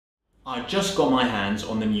I just got my hands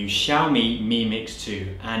on the new Xiaomi Mi Mix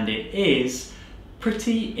 2 and it is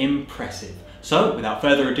pretty impressive. So without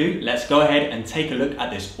further ado, let's go ahead and take a look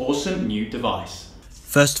at this awesome new device.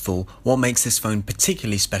 First of all, what makes this phone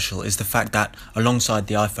particularly special is the fact that alongside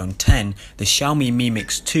the iPhone X, the Xiaomi Mi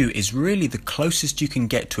Mix 2 is really the closest you can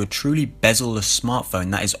get to a truly bezel-less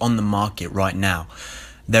smartphone that is on the market right now.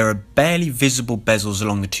 There are barely visible bezels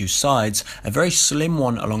along the two sides, a very slim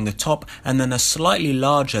one along the top, and then a slightly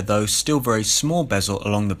larger though still very small bezel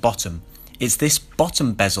along the bottom. It's this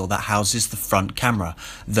bottom bezel that houses the front camera,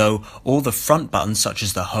 though all the front buttons such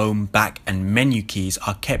as the home, back and menu keys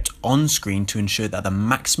are kept on screen to ensure that the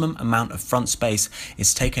maximum amount of front space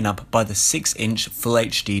is taken up by the 6-inch Full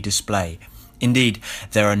HD display. Indeed,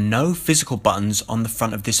 there are no physical buttons on the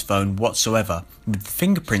front of this phone whatsoever, with the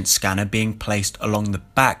fingerprint scanner being placed along the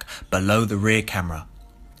back below the rear camera.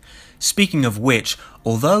 Speaking of which,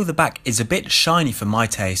 although the back is a bit shiny for my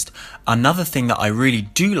taste, another thing that I really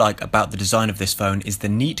do like about the design of this phone is the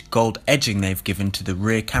neat gold edging they've given to the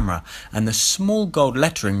rear camera and the small gold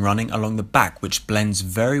lettering running along the back, which blends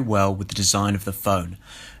very well with the design of the phone.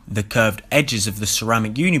 The curved edges of the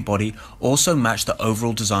ceramic unibody also match the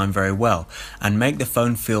overall design very well and make the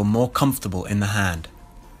phone feel more comfortable in the hand.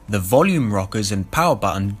 The volume rockers and power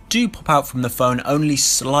button do pop out from the phone only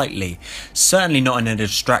slightly, certainly not in a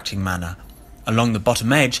distracting manner. Along the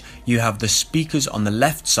bottom edge, you have the speakers on the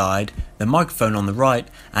left side, the microphone on the right,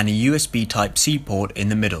 and a USB Type-C port in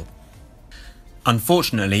the middle.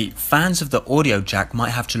 Unfortunately, fans of the audio jack might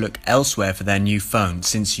have to look elsewhere for their new phone,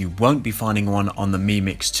 since you won't be finding one on the Mi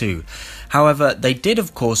Mix 2. However, they did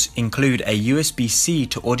of course include a USB-C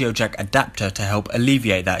to audio jack adapter to help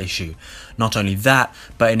alleviate that issue. Not only that,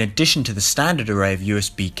 but in addition to the standard array of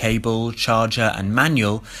USB cable, charger and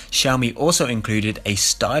manual, Xiaomi also included a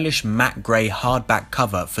stylish matte grey hardback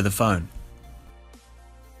cover for the phone.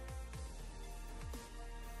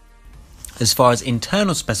 As far as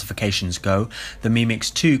internal specifications go, the Mi Mix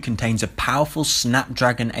 2 contains a powerful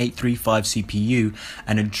Snapdragon 835 CPU,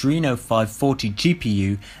 an Adreno 540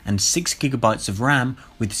 GPU and 6GB of RAM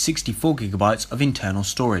with 64GB of internal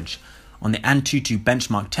storage. On the Antutu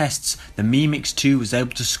benchmark tests, the Mi Mix 2 was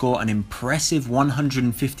able to score an impressive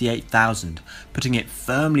 158,000, putting it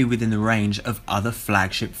firmly within the range of other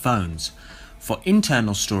flagship phones. For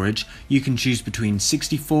internal storage, you can choose between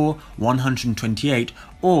 64, 128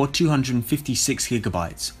 or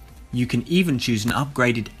 256GB. You can even choose an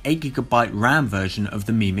upgraded 8GB RAM version of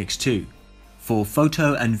the Mi Mix 2. For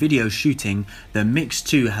photo and video shooting, the Mix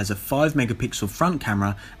 2 has a 5MP front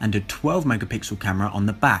camera and a 12MP camera on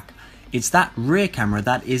the back. It's that rear camera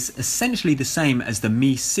that is essentially the same as the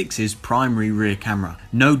Mi 6's primary rear camera.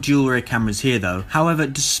 No dual rear cameras here though. However,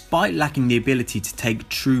 despite lacking the ability to take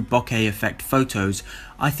true bokeh effect photos,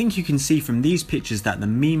 I think you can see from these pictures that the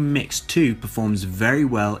Mi Mix 2 performs very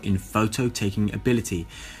well in photo taking ability.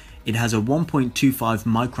 It has a 1.25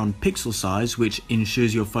 micron pixel size, which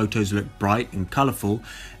ensures your photos look bright and colourful.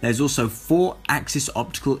 There's also 4-axis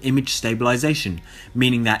optical image stabilization,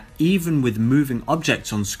 meaning that even with moving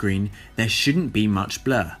objects on screen, there shouldn't be much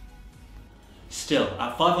blur. Still,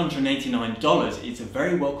 at $589, it's a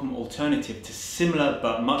very welcome alternative to similar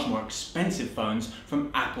but much more expensive phones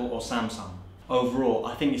from Apple or Samsung. Overall,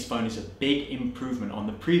 I think this phone is a big improvement on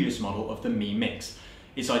the previous model of the Mi Mix.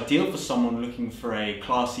 It's ideal for someone looking for a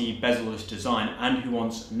classy bezel-less design and who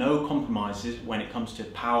wants no compromises when it comes to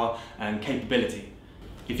power and capability.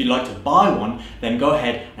 If you'd like to buy one, then go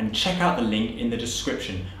ahead and check out the link in the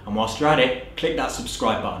description, and whilst you're at it, click that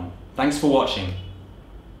subscribe button. Thanks for watching.